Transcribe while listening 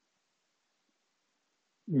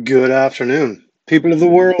Good afternoon, people of the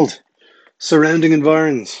world, surrounding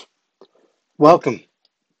environs. Welcome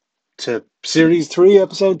to Series 3,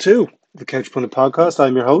 Episode 2 of the Couch Pundit Podcast.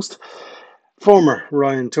 I'm your host, former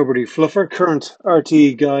Ryan Tuberty Fluffer, current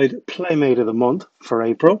RTE Guide Playmate of the Month for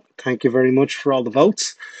April. Thank you very much for all the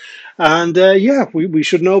votes. And we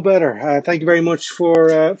should know better. Thank you very much for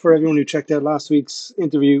everyone who checked out last week's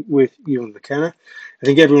interview with Ewan McKenna. I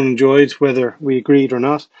think everyone enjoyed, whether we agreed or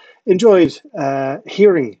not, enjoyed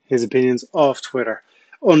hearing his opinions off Twitter,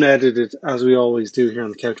 unedited as we always do here on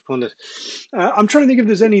the Couch Pundit. I'm trying to think if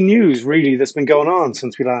there's any news really that's been going on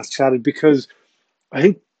since we last chatted, because I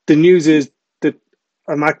think the news is that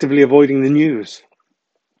I'm actively avoiding the news.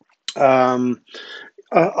 Um,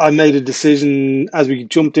 I made a decision as we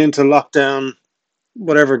jumped into lockdown,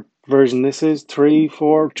 whatever version this is, 3,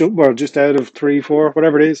 4, well, just out of 3, 4,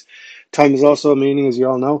 whatever it is. Time is also a meaning, as you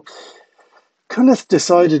all know. Kind of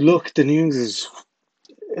decided, look, the news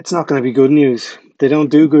it's not going to be good news. They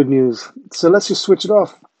don't do good news. So let's just switch it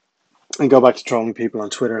off and go back to trolling people on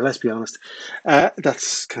Twitter. Let's be honest. That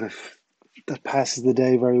passes the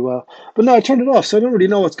day very well. But no, I turned it off, so I don't really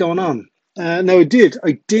know what's going on. No, I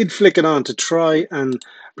did flick it on to try and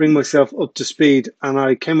bring myself up to speed, and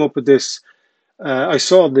I came up with this. I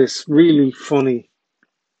saw this really funny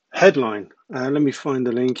headline. Let me find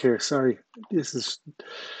the link here. Sorry, this is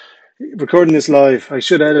recording this live. I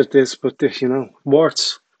should edit this, but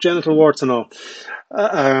warts, genital warts and all. Uh,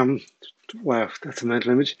 um, wow, that's a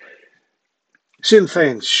mental image. Sinn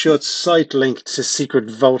Féin shuts site linked to secret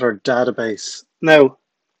voter database. Now,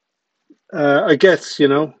 I get,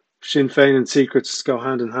 Sinn Féin and secrets go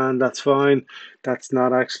hand in hand. That's fine. That's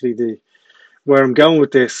not actually the where I'm going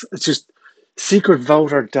with this. It's just secret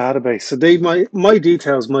voter database. So my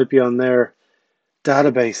details might be on their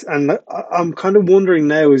database, and I'm kind of wondering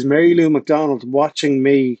now: is Mary Lou McDonald watching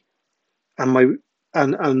me and my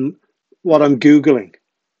and what I'm googling?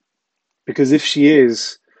 Because if she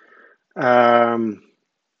is, um,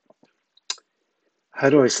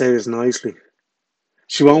 how do I say this nicely?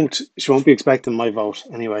 She won't be expecting my vote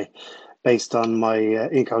anyway, based on my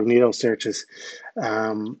incognito searches.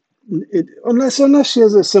 Um, unless she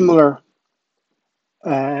has a similar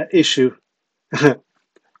issue,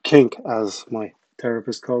 kink, as my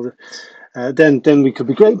therapist called it, then we could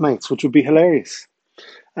be great mates, which would be hilarious.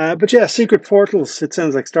 But yeah, secret portals. It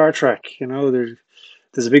sounds like Star Trek.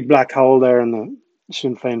 There's a big black hole there in the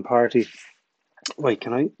Sinn Féin party. Wait,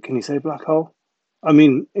 can you say black hole? I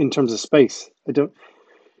mean, in terms of space. I don't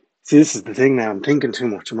see. This is the thing now. I'm thinking too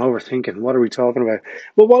much. I'm overthinking. What are we talking about?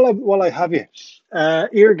 Well, while I have you,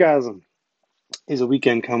 EARGASM is a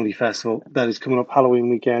weekend comedy festival that is coming up Halloween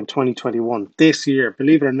weekend 2021 this year.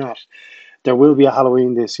 Believe it or not, there will be a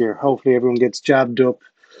Halloween this year. Hopefully, everyone gets jabbed up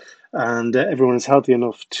and everyone is healthy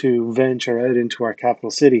enough to venture out into our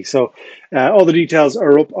capital city. So, all the details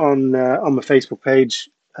are up on my Facebook page.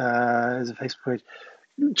 Is a Facebook page?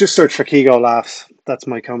 Just search for Kigo Laughs. That's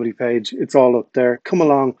my comedy page. It's all up there. Come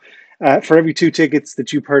along. For every 2 tickets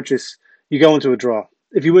that you purchase, you go into a draw.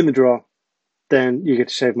 If you win the draw, then you get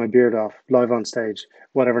to shave my beard off live on stage,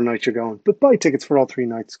 whatever night you're going. But buy tickets for all 3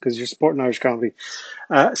 nights because you're supporting Irish comedy.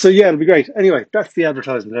 So yeah, it'll be great. Anyway, that's the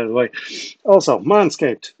advertisement out of the way. Also,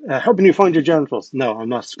 Manscaped, helping you find your genitals. No, I'm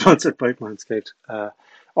not sponsored by Manscaped.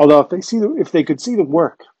 Although if they could see the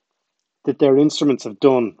work that their instruments have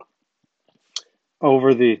done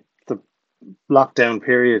over the lockdown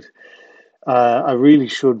period, I really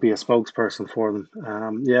should be a spokesperson for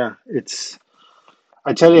them. Yeah,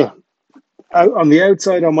 I tell you, on the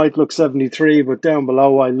outside I might look 73, but down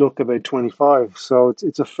below I look about 25. So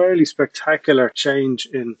it's a fairly spectacular change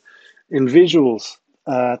in visuals,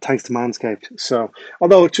 thanks to Manscaped. So,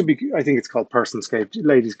 although it should be, I think it's called Personscaped.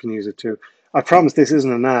 Ladies can use it too. I promise this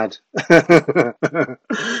isn't an ad.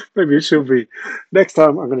 Maybe it should be. Next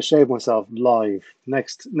time I'm going to shave myself live.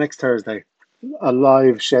 Next Thursday, a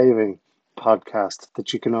live shaving podcast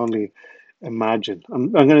that you can only imagine.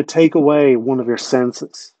 I'm going to take away one of your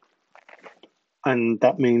senses, and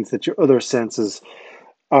that means that your other senses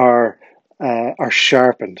are are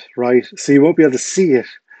sharpened, right? So you won't be able to see it,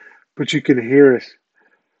 but you can hear it,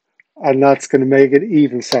 and that's going to make it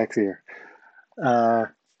even sexier. Uh,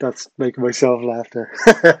 that's making myself laugh there.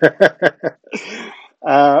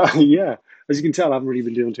 Yeah, as you can tell, I haven't really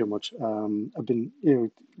been doing too much. I've been,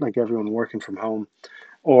 like everyone, working from home,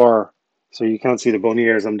 or so you can't see the bunny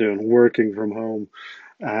ears I'm doing, working from home.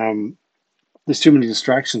 Um, there's too many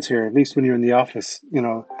distractions here. At least when you're in the office,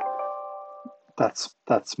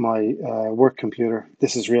 that's my work computer.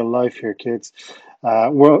 This is real life here, kids.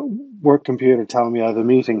 Work computer telling me I have a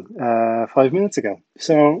meeting 5 minutes ago.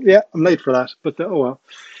 So yeah, I'm late for that, but oh well.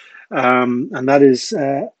 And that is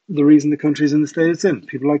the reason the country's in the state it's in.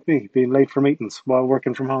 People like me being late for meetings while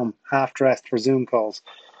working from home, half dressed for Zoom calls.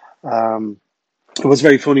 Um, it was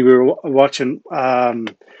very funny. We were watching. I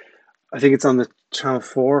think it's on the Channel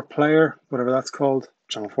Four player, whatever that's called.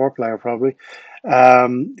 Channel Four player, probably.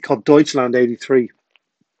 Called Deutschland '83.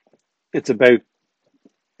 It's about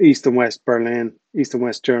East and West Berlin, East and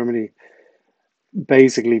West Germany,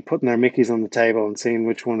 basically putting their Mickeys on the table and seeing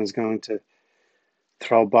which one is going to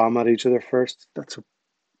throw a bomb at each other first. That's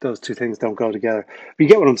those two things don't go together. But you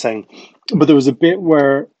get what I'm saying. But there was a bit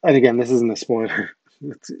where, and again, this isn't a spoiler,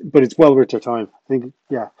 but it's well worth your time. I think,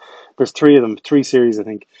 yeah, there's three of them, three series, I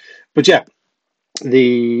think. But yeah,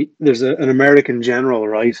 there's an American general,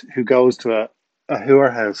 right, who goes to a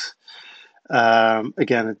whorehouse.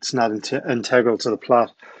 Again, it's not integral to the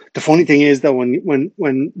plot. The funny thing is that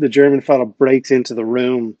when the German fellow breaks into the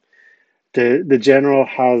room, the general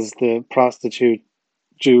has the prostitute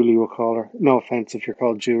Julie, we'll call her. No offense if you're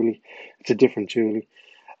called Julie, it's a different Julie.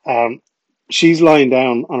 Um, she's lying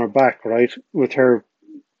down on her back, right, with her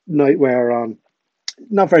nightwear on.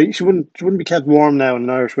 Not very. She wouldn't be kept warm now in an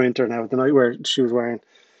Irish winter now with the nightwear she was wearing.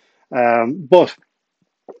 But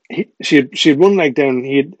she had one leg down.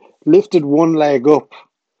 He had lifted one leg up,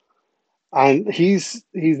 and he's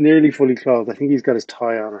nearly fully clothed. I think he's got his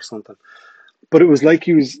tie on or something. But it was like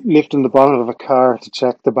he was lifting the bonnet of a car to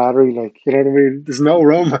check the battery. Like, you know what I mean? There's no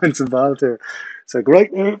romance involved here. It's like, right,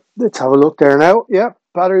 let's have a look there now. Yeah,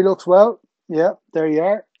 battery looks well. Yeah, there you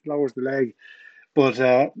are. Lowers the leg. But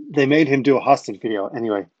they made him do a hostage video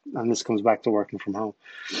anyway. And this comes back to working from home.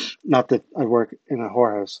 Not that I work in a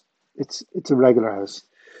whorehouse. It's a regular house.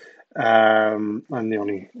 I'm the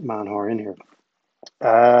only man whore in here.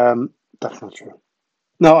 That's not true.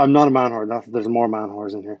 No, I'm not a man whore. There's more man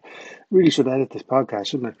whores in here. Really should edit this podcast,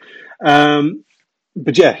 shouldn't I?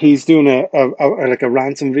 But yeah, he's doing like a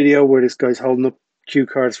ransom video where this guy's holding up cue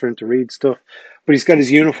cards for him to read stuff. But he's got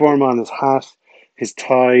his uniform on, his hat, his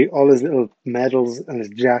tie, all his little medals, and his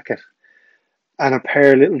jacket, and a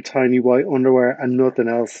pair of little tiny white underwear, and nothing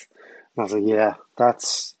else. And I was like, yeah,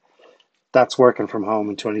 that's working from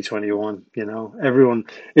home in 2021. You know, everyone.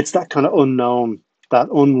 It's that kind of unknown, that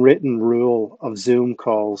unwritten rule of Zoom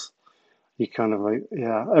calls. You kind of like,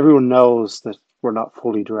 yeah, everyone knows that we're not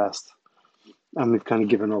fully dressed, and we've kind of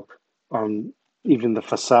given up on even the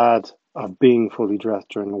facade of being fully dressed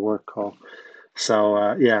during a work call.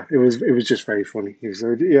 So yeah, it was just very funny. He's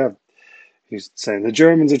saying the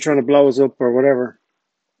Germans are trying to blow us up or whatever.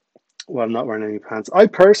 Well, I'm not wearing any pants. I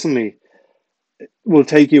personally will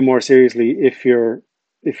take you more seriously if you're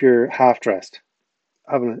half dressed.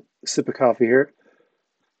 Having a sip of coffee here.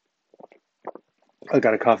 I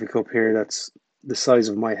got a coffee cup here that's the size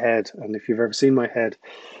of my head, and if you've ever seen my head,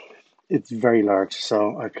 it's very large.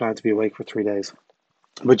 So I plan to be awake for 3 days.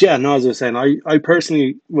 But yeah, no, as I was saying, I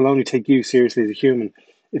personally will only take you seriously as a human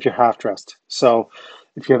if you're half dressed. So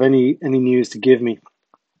if you have any news to give me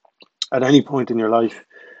at any point in your life,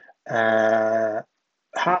 uh,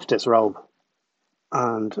 half disrobe,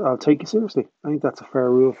 and I'll take you seriously. I think that's a fair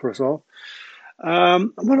rule for us all.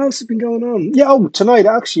 What else has been going on? Yeah, oh, tonight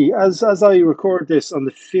actually, as I record this on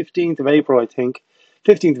the 15th of April, I think,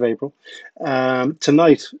 15th of April,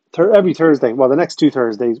 tonight, every Thursday, well, the next two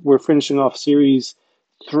Thursdays, we're finishing off series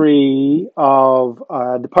three of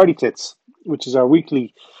the Party Tits, which is our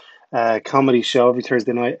weekly comedy show every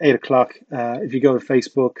Thursday night, 8 o'clock. If you go to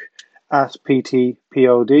Facebook at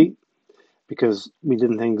PTPOD, because we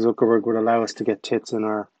didn't think Zuckerberg would allow us to get tits in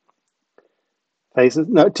our faces,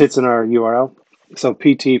 no, tits in our URL. So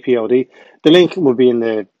PTPOD. The link will be in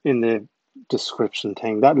the description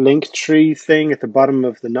thing. That link tree thing at the bottom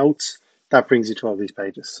of the notes that brings you to all these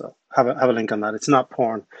pages. So have a link on that. It's not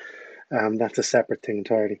porn. That's a separate thing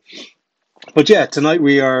entirely. But yeah, tonight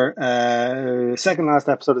we are second last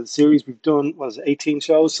episode of the series. We've done 18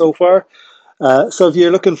 shows so far. So if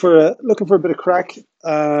you're looking for a bit of crack,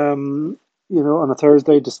 on a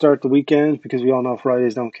Thursday to start the weekend, because we all know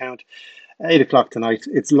Fridays don't count. 8 o'clock tonight.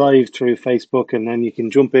 It's live through Facebook, and then you can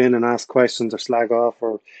jump in and ask questions or slag off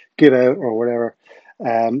or get out or whatever.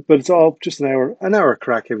 But it's all just an hour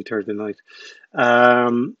crack every Thursday night. I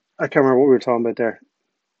can't remember what we were talking about there.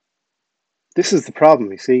 This is the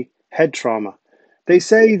problem, you see, head trauma. They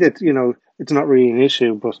say that, it's not really an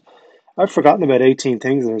issue, but I've forgotten about 18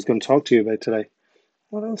 things that I was going to talk to you about today.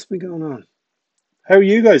 What else has been going on? How are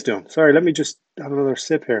you guys doing? Sorry, let me just have another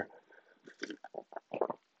sip here.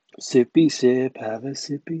 Sippy sip, have a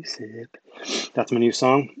sippy sip. That's my new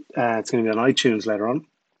song. It's going to be on iTunes later on.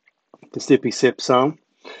 The Sippy Sip song.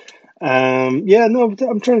 Yeah, no,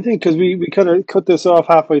 I'm trying to think, because we kind of cut this off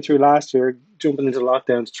halfway through last year, jumping into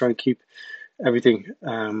lockdown to try and keep everything.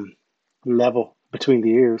 level between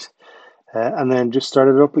the ears. And then just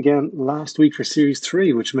started it up again last week for series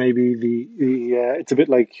three, which may be it's a bit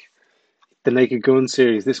like the Naked Gun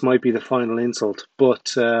series. This might be the final insult,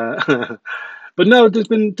 but but no, there's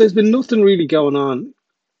been nothing really going on.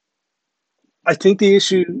 I think the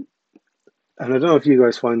issue, and I don't know if you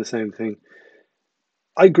guys find the same thing.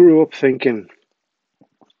 I grew up thinking,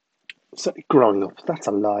 so growing up, that's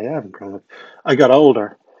a lie. I haven't grown up. I got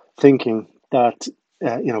older thinking that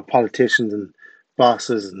politicians and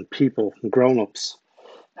bosses and people and grown-ups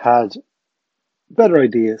had better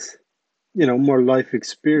ideas, more life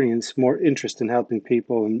experience, more interest in helping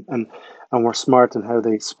people, and were smart in how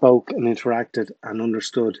they spoke and interacted and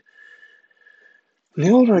understood. And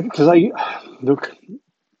the older, because I look,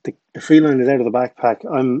 the feline is out of the backpack.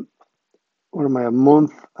 What am I, a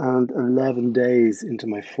month and 11 days into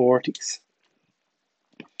my 40s.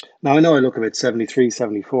 Now, I know I look about 73,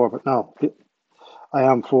 74, but no, I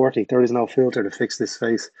am 40. There is no filter to fix this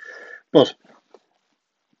face. But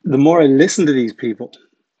the more I listen to these people,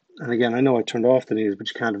 and again, I know I turned off the news, but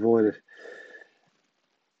you can't avoid it.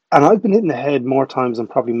 And I've been hitting the head more times than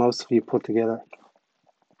probably most of you put together,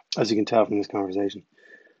 as you can tell from this conversation.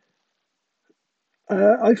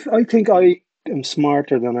 I think I am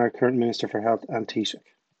smarter than our current Minister for Health and Taoiseach.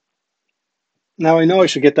 Now, I know I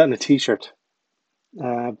should get that in a t-shirt,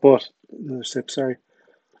 but, another sip, sorry.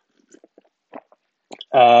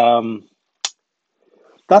 Um,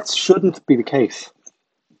 that shouldn't be the case.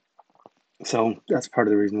 So that's part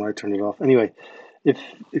of the reason why I turned it off. Anyway, if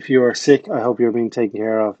if you are sick, I hope you're being taken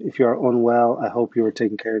care of. If you are unwell, I hope you are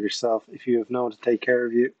taking care of yourself. If you have no one to take care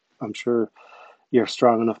of you, I'm sure you're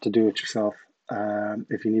strong enough to do it yourself.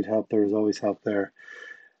 If you need help, there is always help there.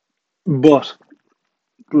 But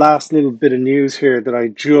last little bit of news here that I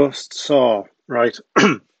just saw, right?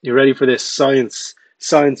 You ready for this? Science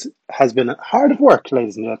has been hard at work,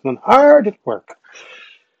 ladies and gentlemen, hard at work.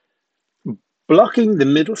 Blocking the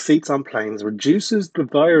middle seats on planes reduces the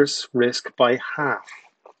virus risk by half.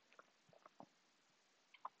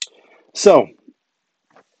 So,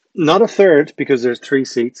 not a third because there's three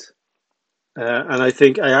seats, and I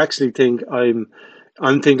actually think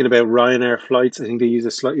I'm thinking about Ryanair flights. I think they use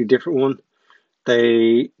a slightly different one.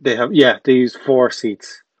 They use four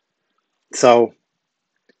seats. So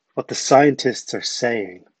what the scientists are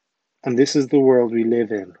saying, and this is the world we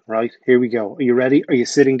live in, right? Here we go. Are you ready? Are you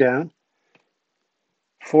sitting down?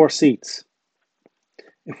 Four seats.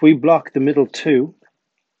 If we block the middle two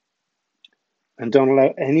and don't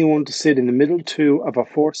allow anyone to sit in the middle two of a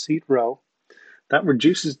four-seat row, that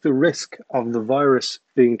reduces the risk of the virus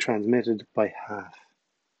being transmitted by half.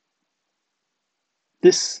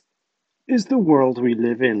 This is the world we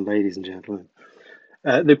live in, ladies and gentlemen.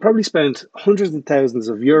 They probably spent hundreds of thousands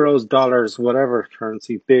of euros, dollars, whatever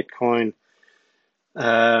currency, Bitcoin,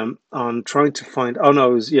 on trying to find. Oh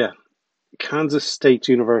no, it was, yeah, Kansas State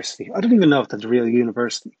University. I don't even know if that's a real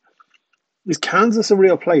university. Is Kansas a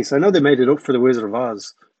real place? I know they made it up for the Wizard of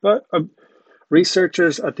Oz, but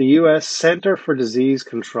researchers at the U.S. Center for Disease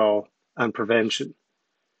Control and Prevention.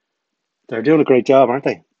 They're doing a great job, aren't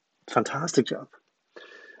they? Fantastic job.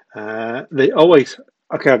 Oh wait,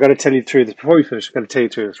 okay, I've got to tell you through this before we finish. I've got to tell you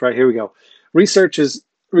through this. Right, here we go. Researchers,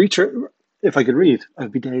 research. If I could read,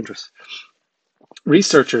 I'd be dangerous.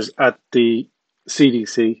 Researchers at the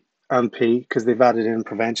CDC and P, because they've added in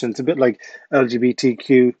prevention. It's a bit like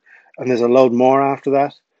LGBTQ, and there's a load more after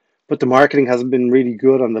that. But the marketing hasn't been really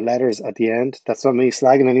good on the letters at the end. That's not me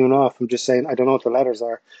slagging anyone off. I'm just saying I don't know what the letters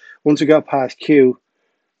are. Once we got past Q,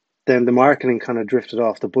 then the marketing kind of drifted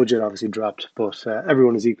off. The budget obviously dropped, but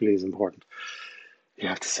everyone is equally as important. You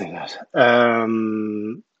have to say that.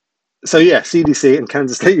 So yeah, CDC and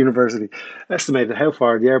Kansas State University estimated how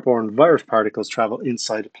far the airborne virus particles travel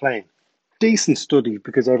inside a plane. Decent study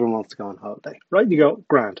because everyone wants to go on holiday. Right, you go,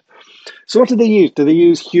 grand. So what did they use? Did they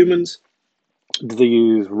use humans? Did they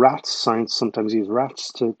use rats? Science sometimes use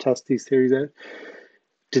rats to test these theories out.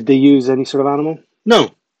 Did they use any sort of animal? No.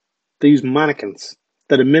 They used mannequins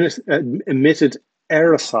that emitted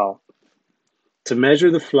aerosol to measure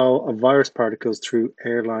the flow of virus particles through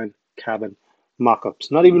airline cabin mock-ups.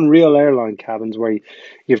 Not even real airline cabins where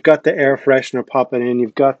you've got the air freshener popping in,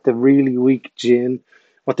 you've got the really weak gin.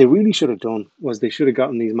 What they really should have done was they should have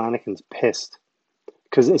gotten these mannequins pissed.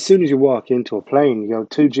 Because as soon as you walk into a plane, you go,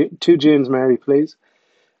 two gins, Mary, please.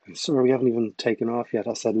 And sorry, we haven't even taken off yet.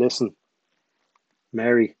 I said, listen,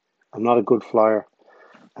 Mary, I'm not a good flyer.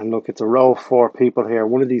 And look, it's a row of four people here.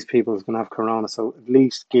 One of these people is going to have corona, so at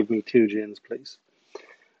least give me two gins, please.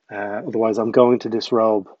 Otherwise, I'm going to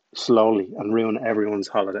disrobe slowly and ruin everyone's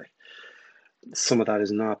holiday. Some of that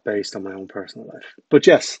is not based on my own personal life. But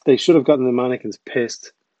yes, they should have gotten the mannequins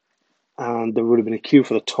pissed and there would have been a queue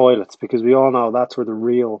for the toilets because we all know that's where the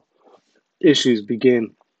real issues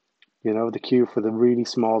begin. You know, the queue for the really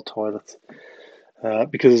small toilets,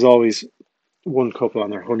 because there's always one couple on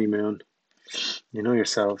their honeymoon. You know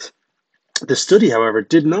yourselves. The study, however,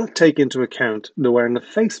 did not take into account the wearing of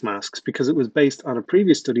face masks because it was based on a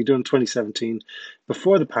previous study done in 2017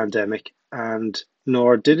 before the pandemic, and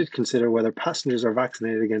nor did it consider whether passengers are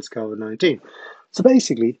vaccinated against COVID-19. So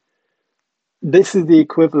basically, this is the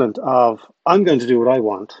equivalent of I'm going to do what I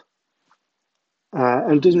want,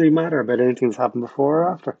 and it doesn't really matter about anything that's happened before or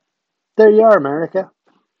after. There you are, America.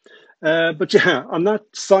 But yeah, on that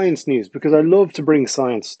science news, because I love to bring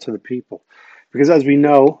science to the people, because as we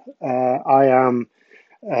know, I am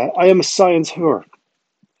a science whore,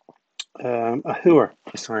 a whore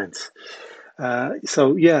for science.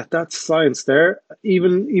 So yeah, that's science there.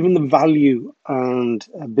 Even the value and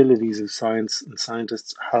abilities of science and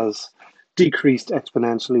scientists has decreased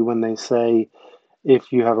exponentially when they say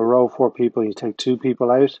if you have a row of four people and you take two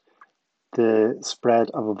people out, the spread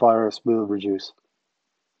of a virus will reduce.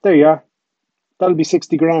 There you are. That'll be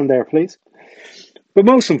 60 grand there, please. But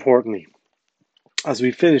most importantly, as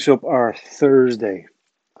we finish up our Thursday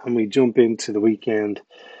and we jump into the weekend,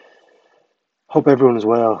 hope everyone is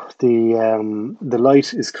well. The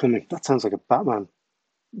light is coming. That sounds like a Batman.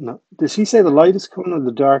 No, does he say the light is coming or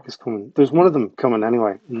the dark is coming? There's one of them coming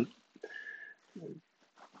anyway.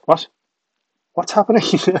 What? What's happening?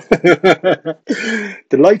 The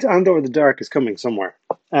light and or the dark is coming somewhere.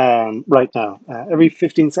 Right now, every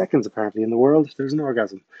 15 seconds apparently in the world, there's an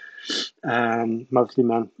orgasm. Mostly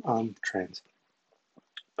men on trains.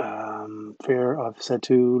 Fear I've said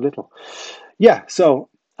too little. Yeah. So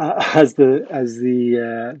as the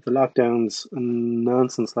lockdowns and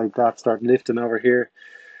nonsense like that start lifting over here,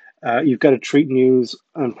 you've got to treat news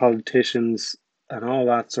and politicians and all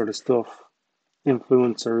that sort of stuff,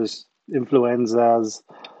 influencers, influenzas,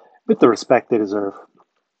 with the respect they deserve.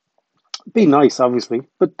 Be nice, obviously,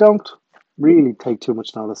 but don't really take too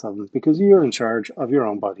much notice of them because you're in charge of your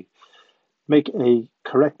own body. Make a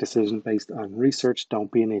correct decision based on research.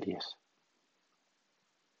 Don't be an idiot.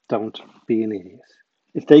 Don't be an idiot.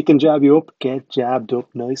 If they can jab you up, get jabbed up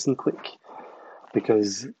nice and quick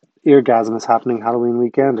because EARGASM is happening Halloween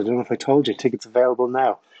weekend. I don't know if I told you, tickets available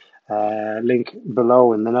now. Link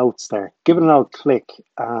below in the notes there. Give it an old click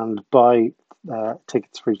and buy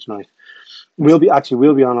tickets for each night. We'll be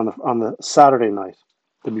on the Saturday night.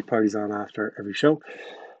 There'll be parties on after every show.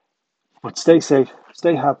 But stay safe,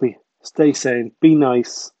 stay happy, stay sane, be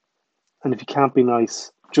nice, and if you can't be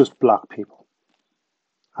nice, just block people.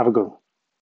 Have a good one.